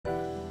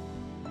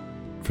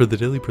For the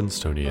Daily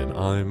Princetonian,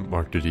 I'm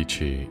Mark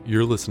Dodici.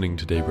 You're listening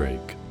to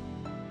Daybreak.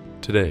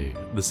 Today,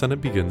 the Senate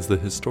begins the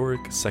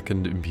historic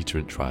second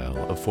impeachment trial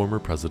of former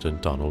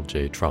President Donald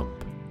J. Trump.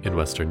 In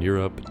Western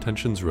Europe,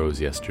 tensions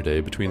rose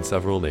yesterday between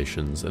several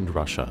nations and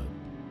Russia.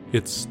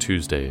 It's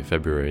Tuesday,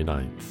 February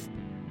 9th.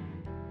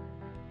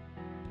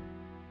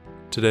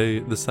 Today,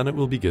 the Senate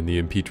will begin the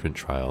impeachment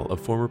trial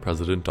of former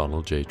President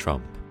Donald J.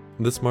 Trump.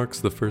 This marks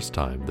the first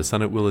time the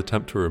Senate will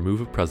attempt to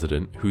remove a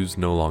president who's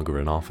no longer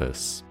in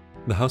office.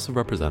 The House of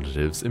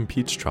Representatives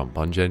impeached Trump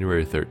on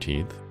January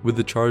 13th with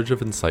the charge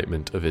of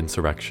incitement of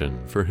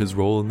insurrection for his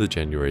role in the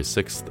January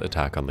 6th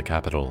attack on the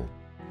Capitol.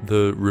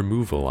 The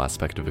removal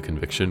aspect of a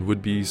conviction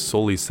would be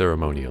solely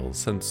ceremonial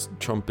since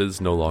Trump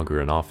is no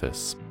longer in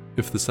office.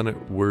 If the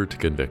Senate were to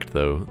convict,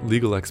 though,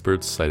 legal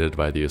experts cited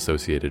by the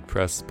Associated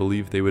Press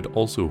believe they would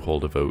also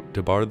hold a vote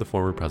to bar the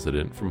former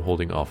president from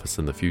holding office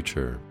in the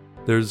future.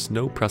 There's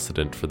no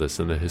precedent for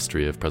this in the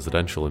history of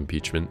presidential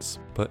impeachments,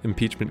 but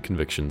impeachment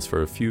convictions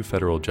for a few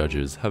federal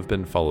judges have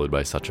been followed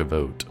by such a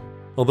vote.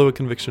 Although a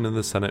conviction in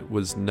the Senate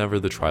was never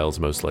the trial's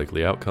most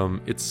likely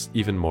outcome, it's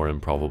even more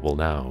improbable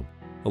now.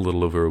 A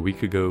little over a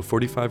week ago,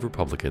 45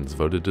 Republicans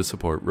voted to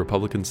support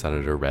Republican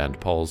Senator Rand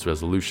Paul's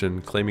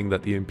resolution claiming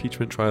that the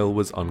impeachment trial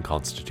was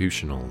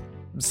unconstitutional.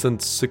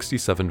 Since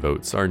 67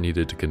 votes are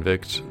needed to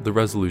convict, the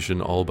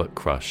resolution all but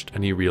crushed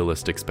any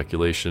realistic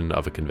speculation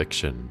of a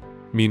conviction.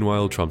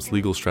 Meanwhile, Trump's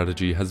legal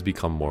strategy has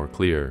become more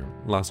clear.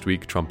 Last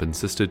week, Trump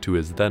insisted to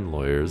his then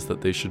lawyers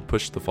that they should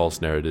push the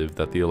false narrative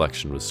that the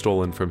election was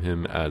stolen from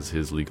him as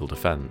his legal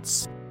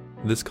defense.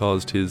 This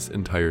caused his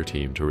entire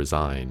team to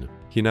resign.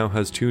 He now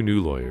has two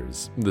new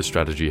lawyers. The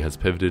strategy has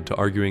pivoted to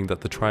arguing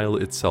that the trial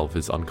itself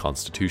is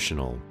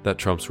unconstitutional, that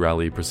Trump's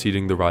rally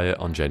preceding the riot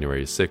on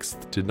January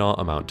 6th did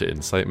not amount to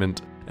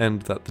incitement,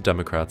 and that the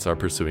Democrats are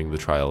pursuing the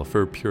trial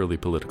for purely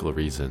political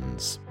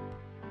reasons.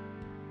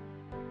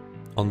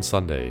 On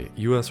Sunday,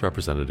 U.S.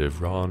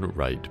 Representative Ron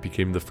Wright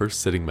became the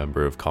first sitting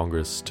member of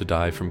Congress to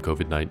die from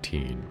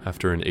COVID-19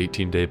 after an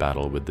 18-day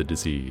battle with the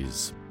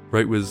disease.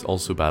 Wright was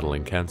also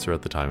battling cancer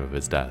at the time of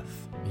his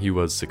death. He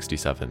was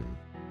 67.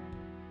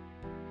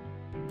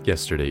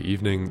 Yesterday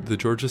evening, the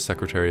Georgia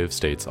Secretary of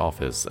State's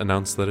office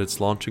announced that it's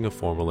launching a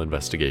formal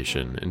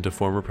investigation into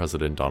former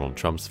President Donald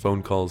Trump's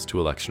phone calls to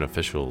election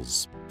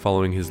officials.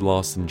 Following his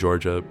loss in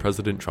Georgia,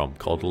 President Trump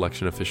called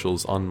election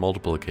officials on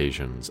multiple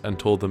occasions and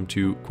told them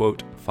to,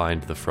 quote,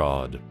 find the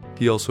fraud.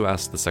 He also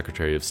asked the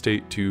Secretary of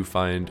State to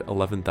find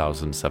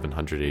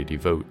 11,780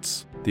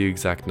 votes, the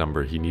exact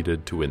number he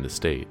needed to win the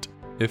state.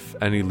 If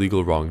any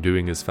legal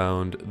wrongdoing is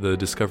found, the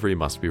discovery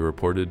must be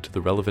reported to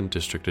the relevant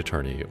district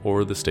attorney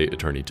or the state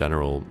attorney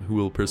general, who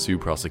will pursue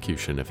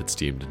prosecution if it's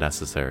deemed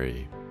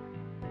necessary.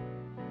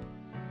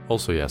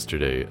 Also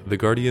yesterday, The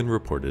Guardian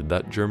reported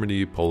that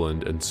Germany,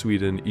 Poland, and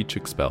Sweden each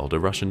expelled a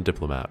Russian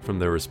diplomat from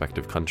their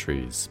respective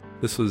countries.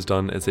 This was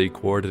done as a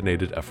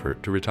coordinated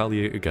effort to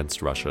retaliate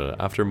against Russia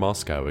after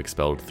Moscow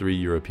expelled 3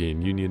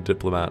 European Union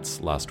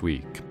diplomats last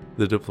week.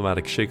 The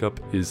diplomatic shakeup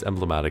is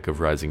emblematic of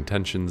rising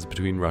tensions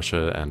between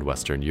Russia and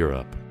Western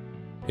Europe.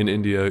 In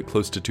India,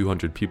 close to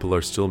 200 people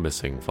are still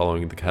missing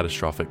following the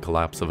catastrophic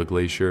collapse of a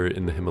glacier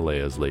in the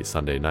Himalayas late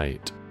Sunday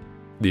night.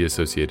 The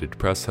Associated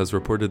Press has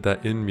reported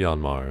that in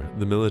Myanmar,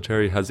 the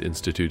military has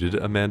instituted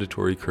a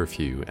mandatory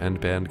curfew and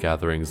banned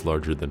gatherings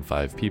larger than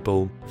 5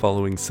 people,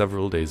 following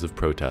several days of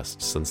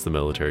protests since the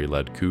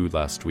military-led coup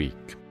last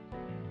week.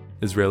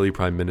 Israeli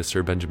Prime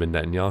Minister Benjamin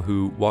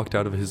Netanyahu walked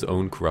out of his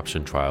own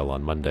corruption trial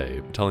on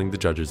Monday, telling the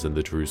judges in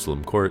the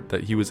Jerusalem court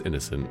that he was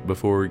innocent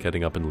before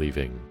getting up and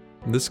leaving.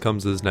 This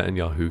comes as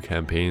Netanyahu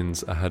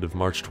campaigns ahead of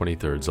March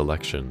 23rd's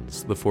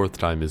elections, the 4th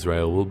time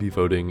Israel will be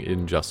voting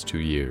in just 2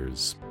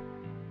 years.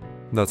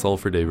 That's all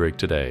for Daybreak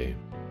today.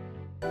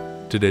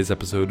 Today's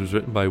episode was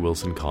written by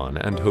Wilson Kahn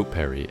and Hope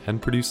Perry and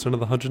produced under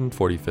the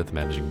 145th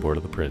Managing Board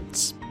of the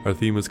Prince. Our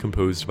theme was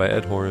composed by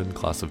Ed Horan,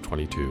 class of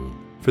 22.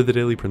 For the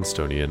Daily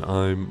Princetonian,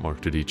 I'm Mark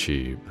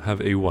Dodici.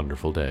 Have a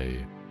wonderful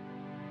day.